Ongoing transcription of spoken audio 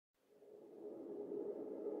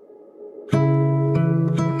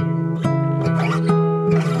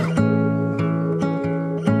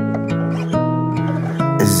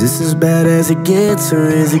Is this as bad as it gets, or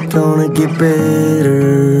is it gonna get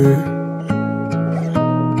better?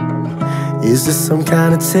 Is this some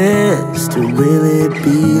kind of test, or will it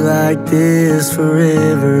be like this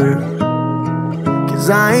forever? Cause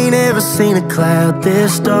I ain't ever seen a cloud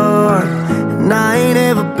this dark, and I ain't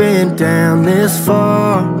ever been down this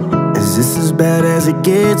far. Is this as bad as it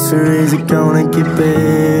gets, or is it gonna get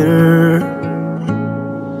better?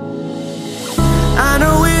 I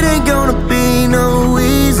know it ain't gonna be no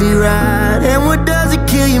easy ride, and what doesn't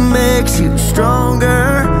kill you makes you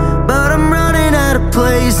stronger. But I'm running out of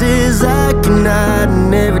places I can hide,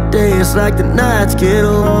 and every day it's like the nights get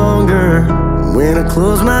longer. When I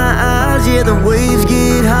close my eyes, yeah, the waves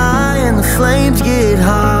get high and the flames get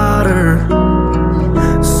hotter.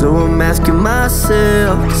 So I'm asking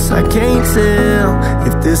myself, cause I can't tell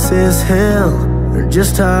if this is hell or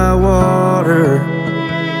just high water.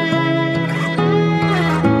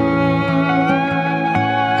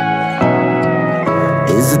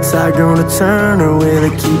 Is the tide gonna turn, or will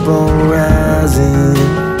it keep on rising?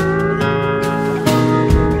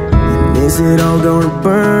 And is it all gonna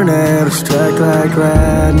burn out or strike like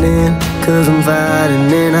lightning? Cause I'm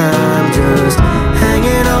fighting and I'm just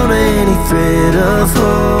hanging on to any thread of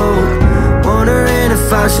hope, wondering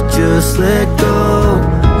if I should just let go.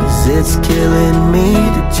 Cause it's killing me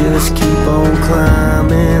to just keep on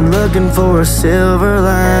climbing, looking for a silver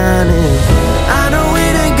lining. I know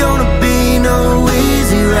it ain't gonna be no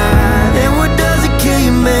easy ride, and what doesn't kill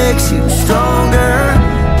you makes you stronger.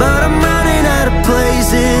 But I'm running out of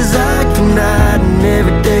places I can hide, and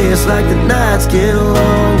every day it's like the nights get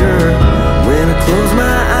longer. When I close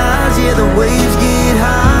my eyes, yeah, the waves get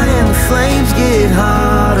high and the flames get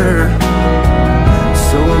hotter.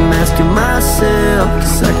 So I'm asking myself,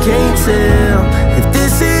 cause I can't tell if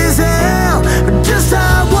this is hell or just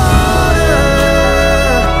hot water.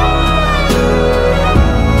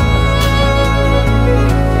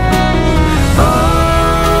 Oh,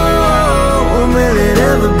 will it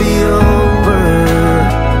ever be over?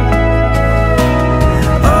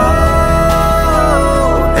 Oh,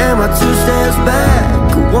 am I 2 steps back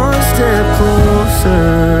or 1 step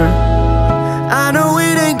closer? I know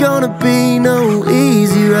it ain't gonna be no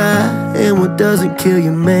easy ride, and what doesn't kill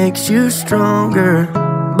you makes you stronger.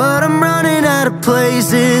 But I'm running out of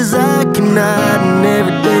places I can hide, and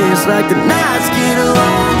every day it's like the nights get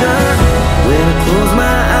longer. When I close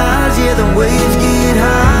my eyes, yeah, the waves get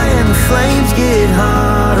high and the flames get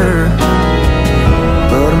hotter.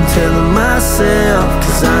 But I'm telling myself,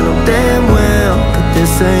 cause I know damn well that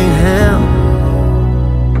this ain't hell.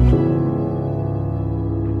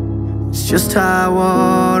 It's just high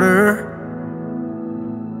water,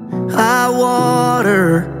 high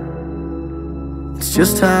water. It's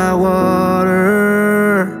just high water.